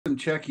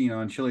Checking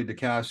on Chille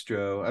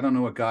DeCastro. I don't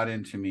know what got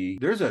into me.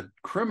 There's a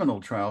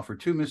criminal trial for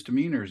 2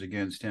 misdemeanors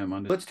against him.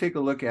 Let's take a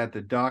look at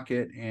the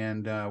docket,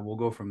 and we'll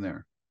go from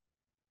there.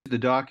 The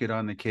docket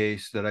on the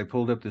case that I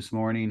pulled up this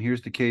morning.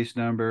 Here's the case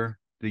number,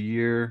 the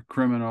year,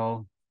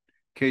 criminal,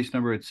 case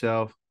number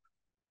itself.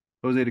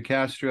 Jose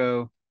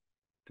DeCastro,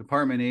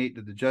 Department 8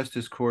 of the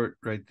Justice Court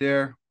right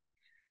there.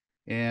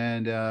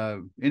 And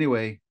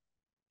anyway,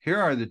 here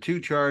are the 2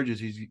 charges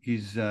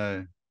he's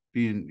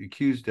being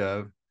accused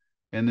of,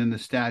 and then the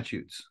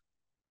statutes.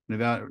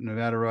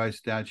 Nevada Rise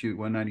Statute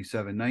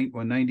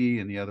 190,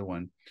 and the other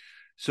one.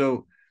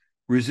 So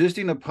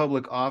resisting a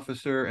public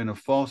officer and a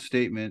false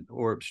statement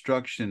or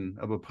obstruction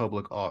of a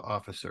public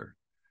officer.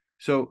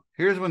 So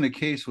here's when the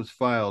case was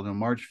filed on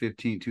March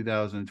 15,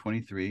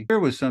 2023. Here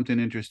was something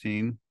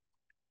interesting.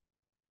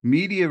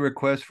 Media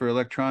request for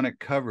electronic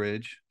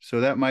coverage.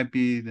 So that might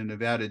be the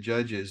Nevada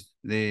judges.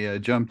 They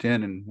jumped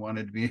in and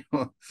wanted to be.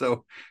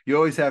 So you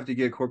always have to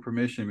get court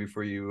permission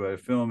before you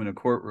film in a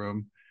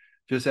courtroom.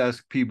 Just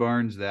ask P.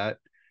 Barnes that.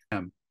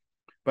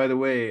 By the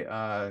way,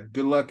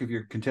 good luck if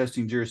you're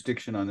contesting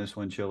jurisdiction on this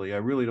one, Chille. I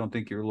really don't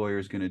think your lawyer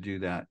is going to do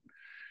that.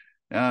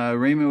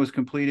 Arraignment was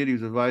completed. He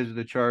was advised of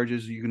the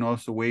charges. You can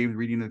also waive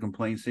reading the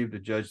complaint, save the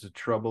judge the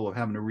trouble of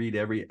having to read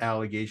every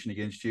allegation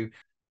against you.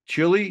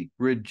 Chille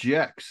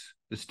rejects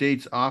the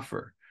state's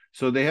offer.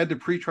 So they had the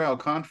pretrial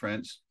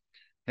conference,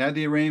 had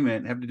the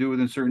arraignment, have to do it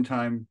within a certain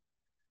time.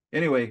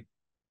 Anyway,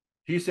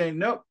 he's saying,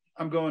 nope,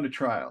 I'm going to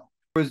trial.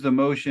 There was the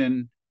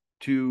motion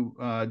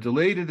to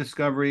delay the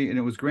discovery, and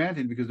it was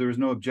granted because there was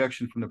no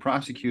objection from the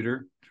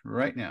prosecutor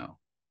right now.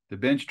 The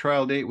bench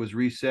trial date was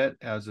reset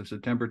as of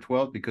September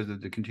 12th because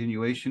of the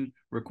continuation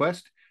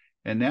request.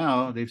 And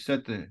now they've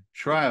set the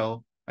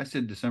trial, I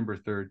said December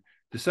 3rd,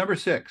 December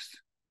 6th,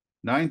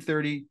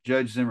 9:30,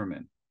 Judge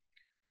Zimmerman.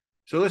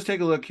 So let's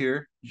take a look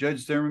here.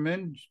 Judge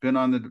Zimmerman,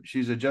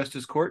 she's a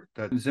justice court.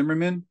 That's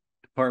Zimmerman,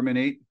 Department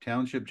 8,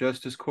 Township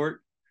Justice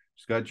Court.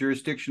 She's got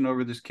jurisdiction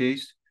over this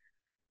case.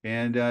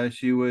 And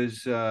she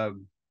was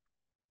in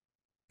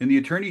the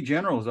Attorney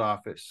General's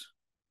office.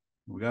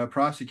 We got a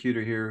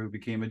prosecutor here who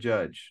became a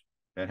judge.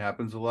 That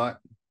happens a lot.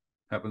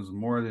 Happens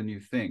more than you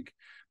think.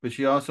 But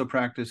she also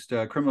practiced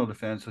criminal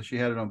defense, so she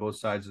had it on both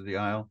sides of the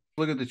aisle.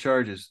 Look at the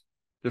charges.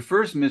 The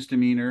first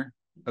misdemeanor,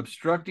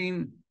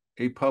 obstructing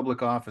a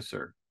public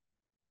officer.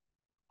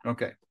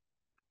 Okay.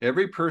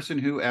 Every person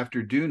who,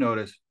 after due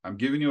notice, I'm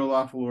giving you a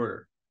lawful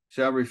order,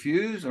 shall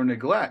refuse or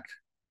neglect.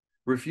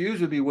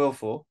 Refuse would be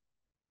willful.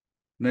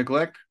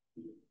 Neglect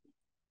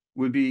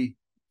would be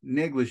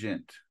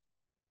negligent.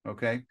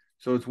 Okay.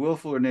 So it's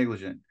willful or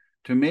negligent.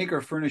 To make or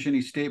furnish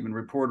any statement,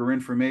 report, or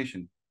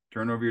information,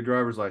 turn over your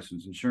driver's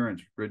license,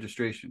 insurance,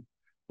 registration,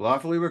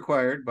 lawfully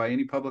required by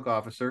any public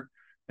officer,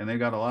 and they've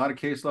got a lot of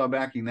case law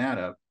backing that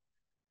up,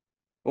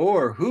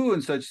 or who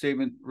in such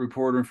statement,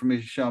 report, or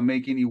information shall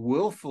make any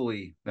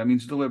willfully, that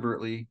means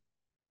deliberately,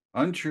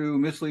 untrue,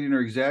 misleading,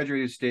 or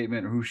exaggerated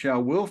statement, or who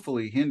shall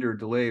willfully hinder,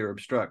 delay, or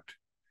obstruct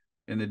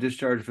in the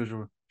discharge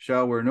official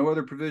shall, where no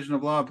other provision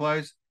of law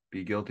applies,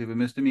 be guilty of a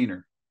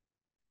misdemeanor.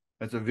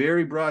 That's a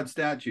very broad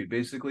statute.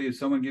 Basically, if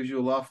someone gives you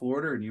a lawful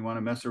order and you want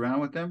to mess around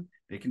with them,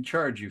 they can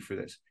charge you for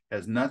this. It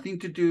has nothing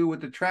to do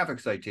with the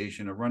traffic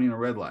citation of running a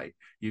red light.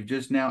 You've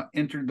just now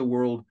entered the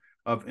world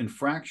of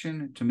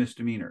infraction to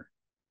misdemeanor.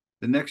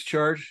 The next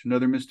charge,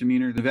 another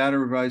misdemeanor, Nevada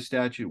Revised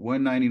Statute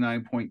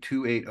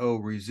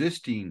 199.280,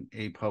 resisting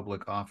a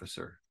public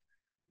officer.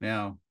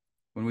 Now,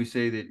 when we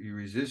say that you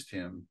resist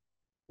him,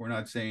 we're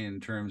not saying in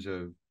terms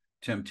of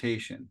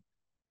temptation.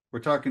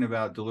 We're talking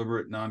about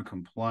deliberate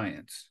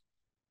noncompliance.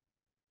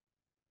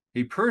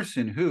 A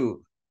person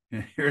who,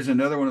 here's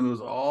another one of those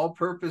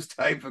all-purpose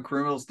type of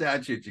criminal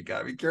statutes. You got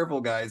to be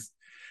careful, guys.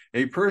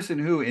 A person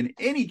who, in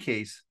any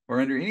case or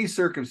under any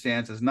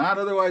circumstance, is not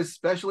otherwise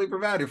specially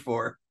provided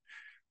for,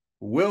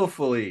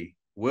 willfully.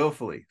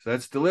 So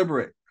that's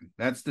deliberate.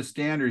 That's the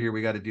standard here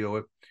we got to deal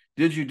with.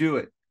 Did you do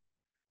it?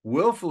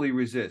 Willfully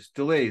resist,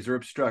 delays, or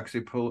obstructs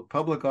a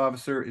public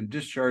officer in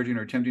discharging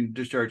or attempting to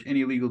discharge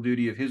any legal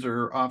duty of his or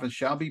her office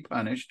shall be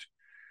punished.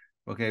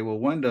 Okay, well,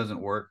 one doesn't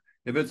work.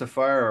 If it's a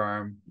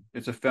firearm,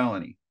 it's a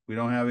felony. We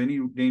don't have any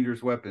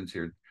dangerous weapons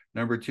here.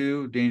 Number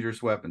 2,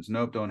 dangerous weapons.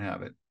 Nope, don't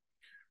have it.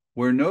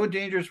 Where no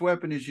dangerous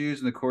weapon is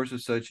used in the course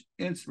of such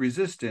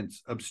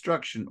resistance,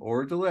 obstruction,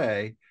 or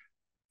delay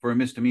for a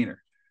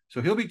misdemeanor.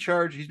 So he'll be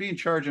charged. He's being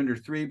charged under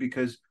 3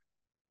 because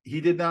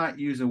he did not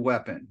use a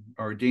weapon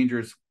or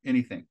dangerous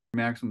anything.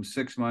 Maximum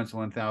 6 months,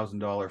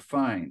 $1,000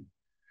 fine.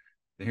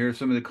 Here are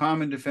some of the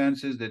common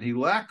defenses: that he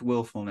lacked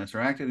willfulness or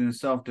acted in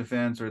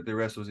self-defense, or the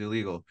rest was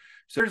illegal.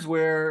 So here's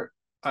where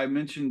I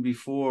mentioned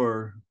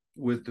before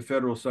with the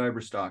federal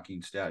cyber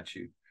stalking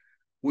statute.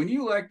 When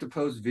you like to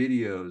post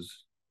videos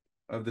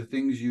of the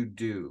things you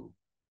do,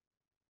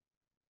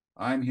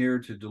 I'm here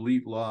to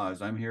delete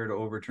laws. I'm here to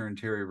overturn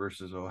Terry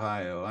versus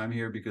Ohio. I'm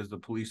here because the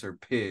police are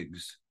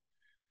pigs.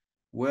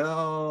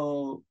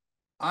 Well,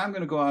 I'm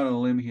going to go out on a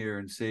limb here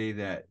and say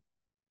that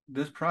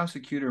this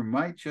prosecutor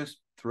might just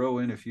throw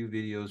in a few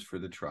videos for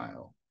the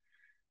trial.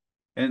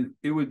 And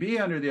it would be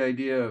under the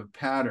idea of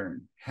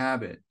pattern,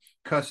 habit,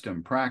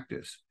 custom,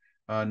 practice,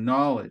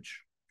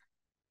 knowledge,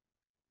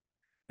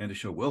 and to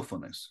show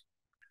willfulness.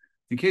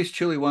 In case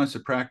Chille wants to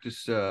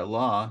practice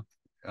law,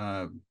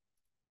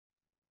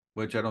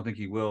 which I don't think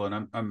he will,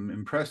 and I'm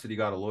impressed that he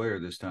got a lawyer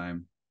this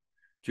time.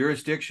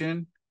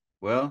 Jurisdiction,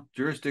 well,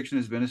 jurisdiction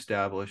has been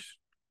established.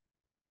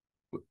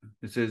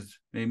 It says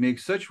they make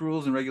such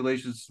rules and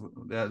regulations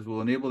that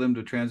will enable them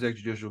to transact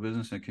judicial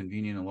business in a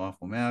convenient and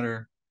lawful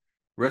manner.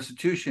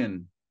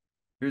 Restitution,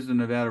 here's the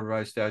Nevada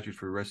revised statute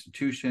for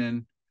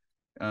restitution.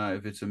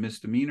 If it's a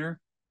misdemeanor,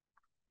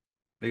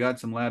 they got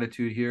some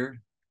latitude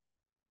here.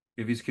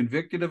 If he's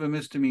convicted of a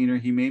misdemeanor,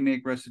 he may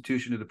make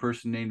restitution to the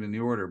person named in the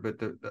order, but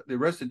the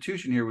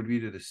restitution here would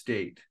be to the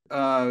state.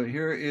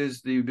 Here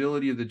is the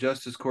ability of the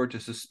justice court to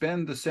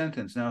suspend the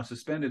sentence. Now, a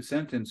suspended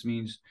sentence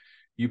means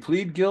you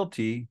plead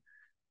guilty,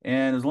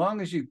 and as long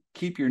as you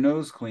keep your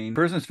nose clean,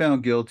 the person is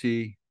found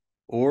guilty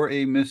or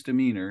a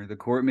misdemeanor, the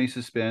court may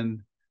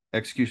suspend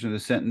execution of the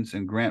sentence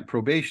and grant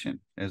probation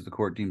as the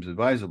court deems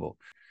advisable.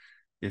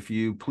 If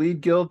you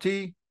plead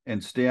guilty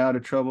and stay out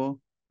of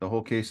trouble, the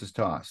whole case is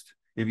tossed.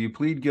 If you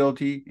plead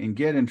guilty and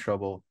get in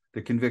trouble,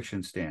 the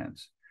conviction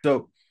stands.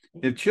 So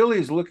if Chille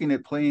is looking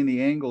at playing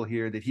the angle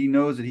here that he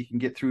knows that he can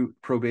get through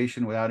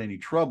probation without any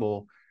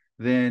trouble,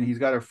 then he's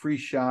got a free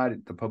shot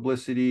at the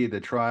publicity, the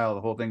trial,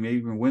 the whole thing, maybe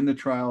even win the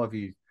trial if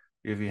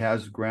he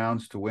has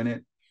grounds to win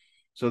it.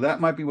 So that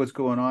might be what's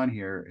going on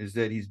here, is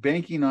that he's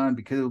banking on,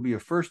 because it'll be a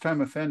first-time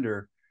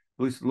offender,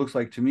 at least it looks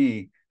like to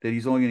me, that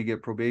he's only going to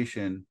get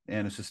probation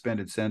and a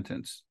suspended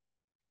sentence.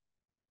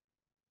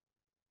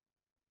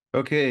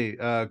 Okay,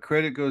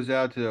 credit goes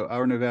out to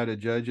our Nevada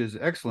judges.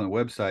 Excellent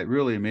website,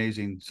 really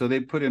amazing. So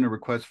they put in a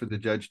request for the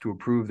judge to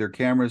approve their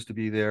cameras to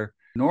be there.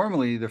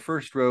 Normally, the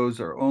first rows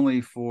are only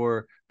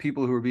for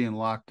people who are being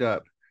locked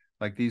up,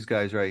 like these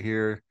guys right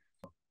here.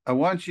 I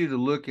want you to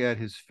look at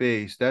his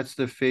face. That's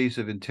the face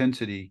of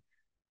intensity.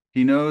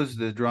 He knows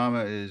the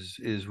drama is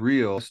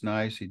real. It's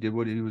nice. He did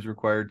what he was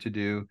required to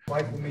do.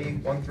 Michael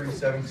Mead,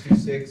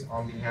 13726,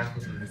 on behalf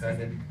of the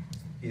defendant.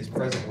 He is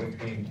present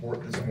with me in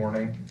court this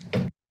morning.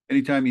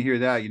 Anytime you hear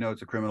that, you know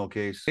it's a criminal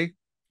case. Okay.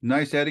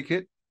 Nice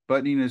etiquette,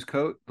 buttoning his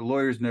coat. The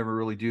lawyers never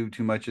really do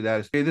too much of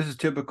that. Okay, this is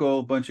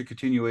typical, bunch of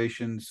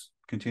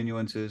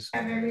continuances.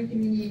 Have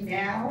everything you need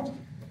now?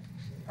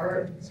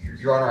 Or...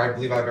 Your Honor, I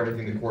believe I have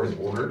everything the court has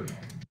ordered.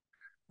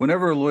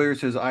 Whenever a lawyer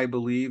says, I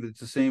believe,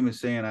 it's the same as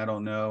saying, I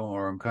don't know,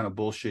 or I'm kind of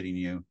bullshitting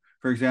you.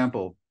 For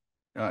example,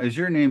 is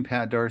your name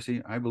Pat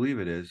Darcy? I believe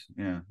it is.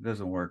 Yeah, it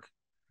doesn't work.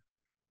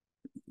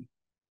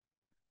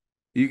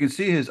 You can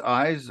see his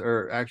eyes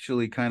are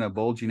actually kind of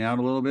bulging out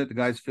a little bit. The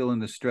guy's feeling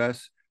the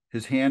stress.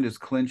 His hand is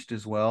clenched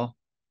as well.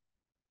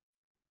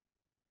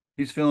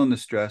 He's feeling the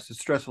stress. It's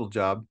a stressful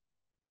job.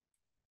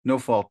 No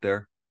fault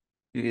there.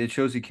 It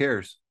shows he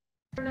cares.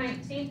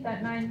 19th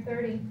at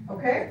 9:30.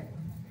 Okay.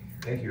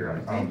 Thank you, Your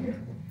Honor. Thank you.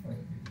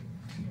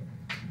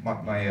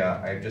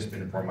 I have just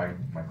been informed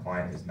my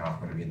client is not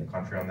going to be in the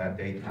country on that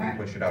date. Can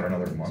we push it out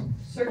another month?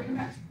 Sir,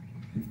 can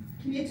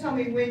you tell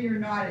me when you're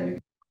not in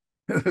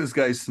the This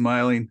guy's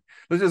smiling.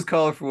 Let's just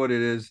call it for what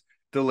it is.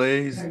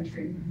 Delays.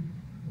 country?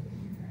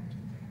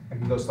 I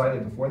can go slightly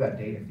before that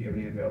date if you have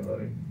any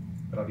availability,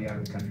 but I'll be out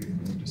of the country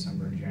from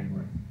December and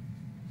January.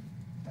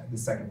 The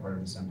second part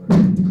of December,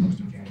 most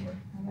of January.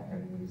 I'll let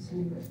everyone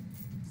see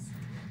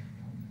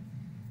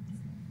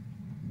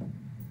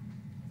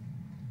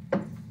it.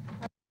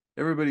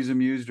 Everybody's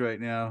amused right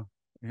now.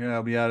 Yeah,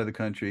 I'll be out of the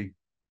country.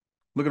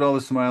 Look at all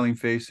the smiling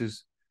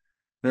faces.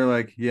 They're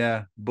like,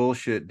 yeah,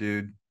 bullshit,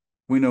 dude.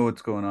 We know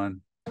what's going on.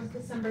 It's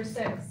December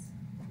 6th.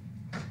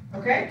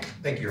 Okay?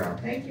 Thank you, Your Honor.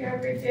 Thank you. Have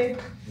a great day.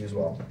 You as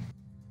well.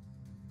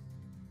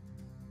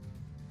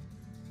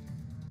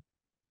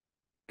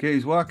 Okay,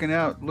 he's walking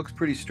out. Looks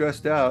pretty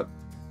stressed out.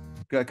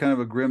 Got kind of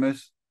a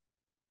grimace.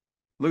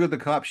 Look at the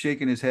cop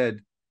shaking his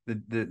head.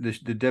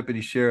 The deputy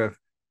sheriff.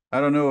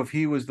 I don't know if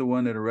he was the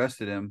one that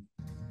arrested him.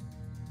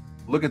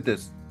 Look at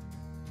this.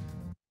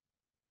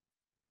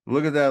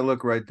 Look at that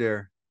look right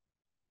there.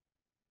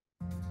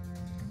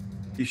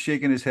 He's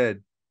shaking his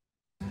head.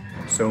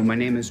 So my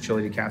name is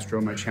Chille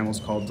DeCastro. My channel is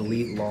called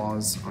Delete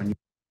Laws on YouTube.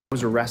 I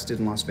was arrested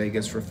in Las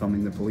Vegas for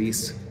filming the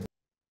police.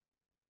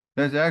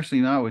 That's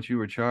actually not what you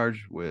were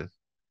charged with.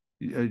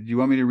 Do you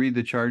want me to read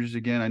the charges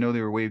again? I know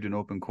they were waived in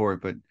open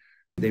court, but...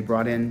 They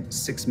brought in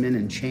 6 men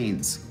in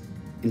chains.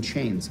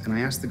 And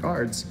I asked the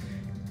guards,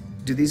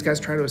 do these guys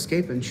try to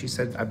escape? And she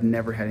said, I've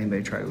never had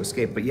anybody try to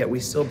escape, but yet we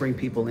still bring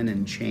people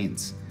in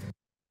chains.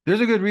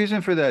 There's a good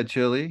reason for that,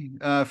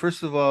 Chille.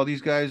 First of all,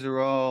 these guys are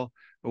all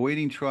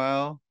awaiting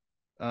trial.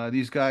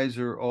 These guys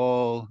are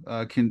all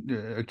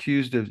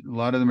accused of, a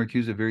lot of them are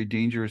accused of very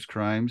dangerous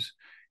crimes.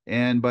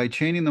 And by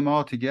chaining them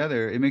all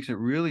together, it makes it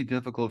really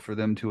difficult for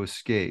them to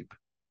escape.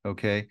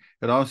 Okay.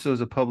 It also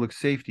is a public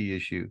safety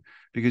issue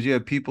because you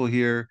have people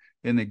here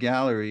in the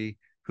gallery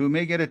who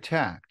may get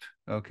attacked.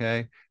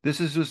 Okay. This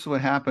is just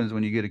what happens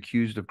when you get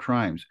accused of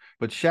crimes.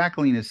 But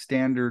shackling is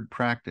standard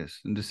practice.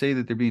 And to say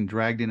that they're being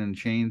dragged in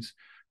chains,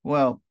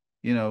 well,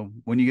 you know,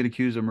 when you get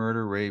accused of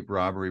murder, rape,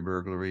 robbery,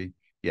 burglary,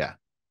 yeah.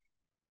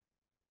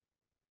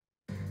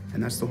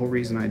 And that's the whole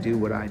reason I do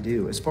what I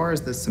do. As far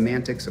as the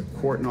semantics of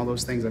court and all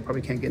those things, I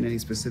probably can't get into any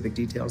specific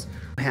details.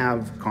 You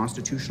have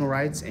constitutional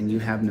rights and you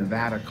have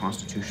Nevada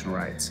constitutional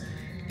rights.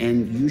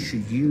 And you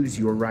should use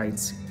your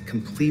rights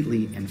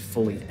completely and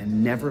fully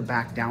and never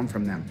back down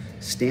from them.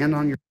 Stand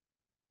on your...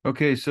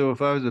 Okay, so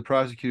if I was the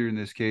prosecutor in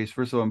this case,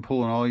 first of all, I'm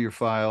pulling all your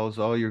files,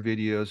 all your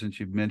videos, since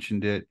you've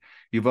mentioned it.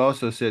 You've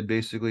also said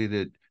basically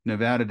that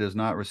Nevada does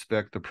not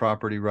respect the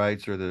property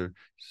rights or the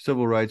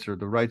civil rights or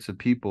the rights of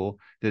people,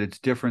 that it's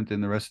different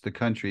than the rest of the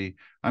country.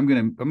 I'm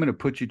gonna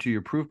put you to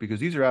your proof, because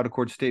these are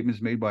out-of-court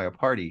statements made by a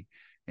party.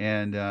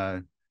 And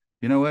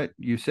you know what?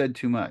 You said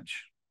too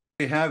much.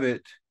 We have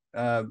it.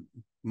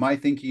 My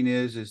thinking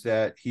is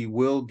that he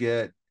will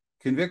get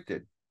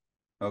convicted.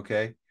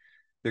 Okay.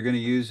 They're going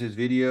to use his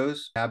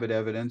videos, habit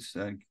evidence.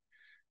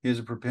 He has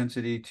a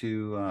propensity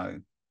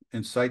to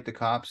incite the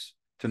cops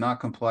to not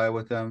comply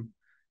with them.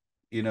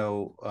 You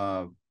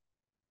know,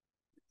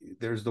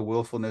 there's the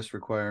willfulness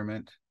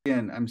requirement.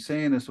 Again, I'm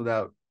saying this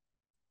without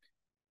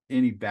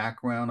any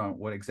background on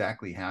what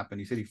exactly happened.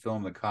 He said he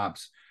filmed the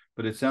cops,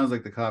 but it sounds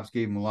like the cops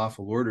gave him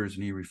lawful orders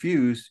and he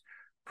refused,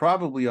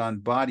 probably on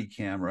body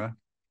cam,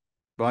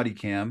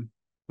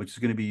 which is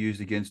going to be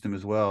used against him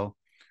as well.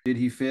 Did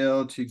he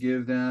fail to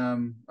give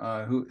them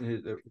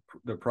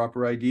the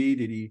proper ID?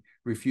 Did he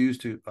refuse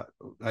to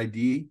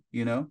ID,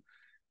 you know?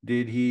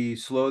 Did he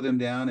slow them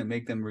down and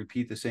make them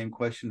repeat the same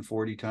question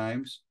 40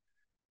 times?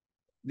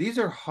 These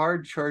are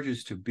hard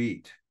charges to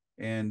beat.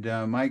 And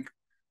my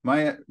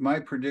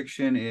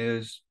prediction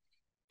is,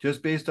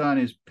 just based on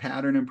his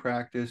pattern and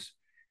practice,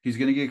 he's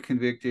going to get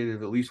convicted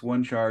of at least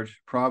one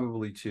charge,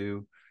 probably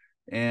two.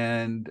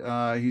 And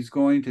he's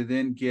going to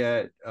then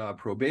get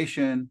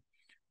probation,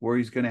 where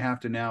he's going to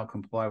have to now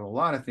comply with a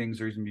lot of things,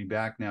 or he's going to be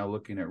back now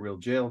looking at real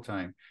jail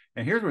time.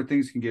 And here's where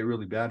things can get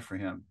really bad for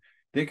him.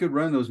 They could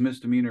run those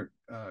misdemeanor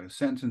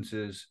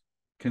sentences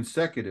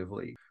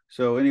consecutively.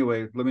 So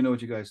anyway, let me know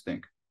what you guys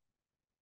think.